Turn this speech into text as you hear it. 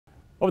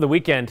Over the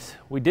weekend,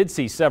 we did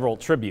see several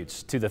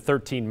tributes to the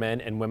 13 men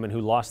and women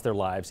who lost their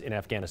lives in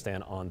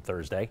Afghanistan on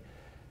Thursday,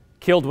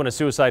 killed when a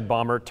suicide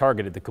bomber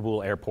targeted the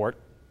Kabul airport.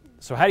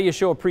 So how do you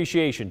show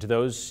appreciation to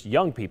those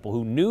young people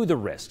who knew the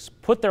risks,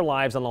 put their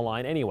lives on the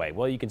line anyway?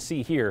 Well, you can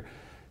see here,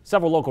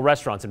 several local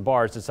restaurants and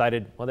bars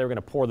decided, well, they were going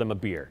to pour them a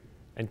beer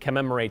and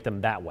commemorate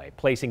them that way,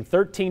 placing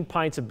 13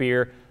 pints of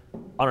beer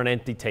on an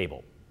empty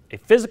table. A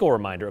physical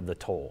reminder of the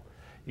toll.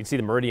 You can see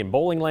the Meridian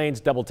Bowling Lanes,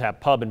 Double Tap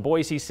Pub in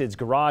Boise, Sid's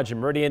Garage in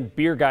Meridian,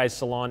 Beer Guys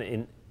Salon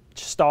in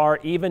Star,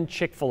 even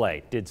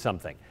Chick-fil-A did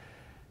something.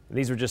 And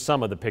these were just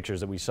some of the pictures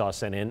that we saw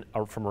sent in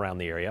from around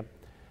the area.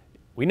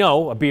 We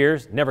know a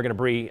beer's never going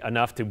to be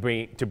enough to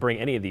bring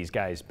any of these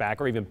guys back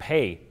or even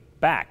pay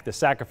back the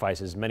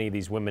sacrifices many of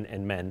these women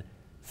and men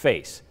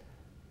face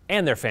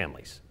and their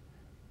families.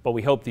 But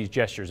we hope these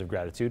gestures of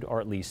gratitude are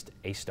at least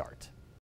a start.